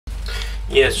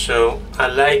Yes, so I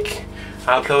like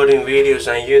uploading videos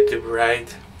on YouTube,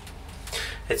 right?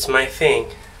 It's my thing.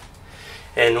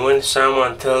 And when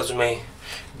someone tells me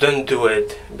don't do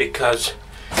it because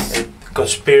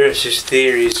conspiracy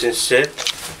theories and shit,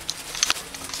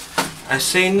 I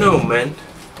say no, man.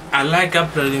 I like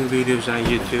uploading videos on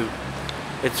YouTube.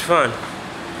 It's fun.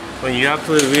 When you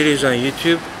upload videos on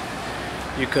YouTube,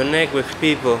 you connect with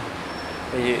people.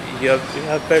 And you have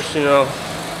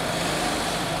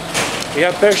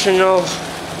personal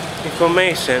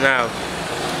information out.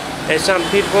 And some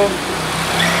people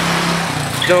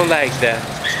don't like that.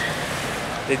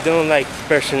 They don't like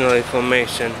personal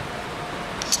information.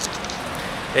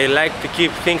 They like to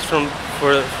keep things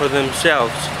for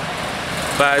themselves.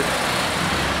 But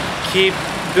keep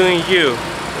doing you.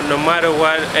 No matter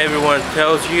what everyone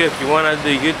tells you, if you want to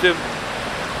do YouTube,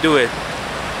 do it.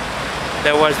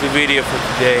 That was the video for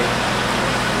today.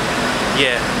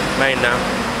 Yeah, bye now.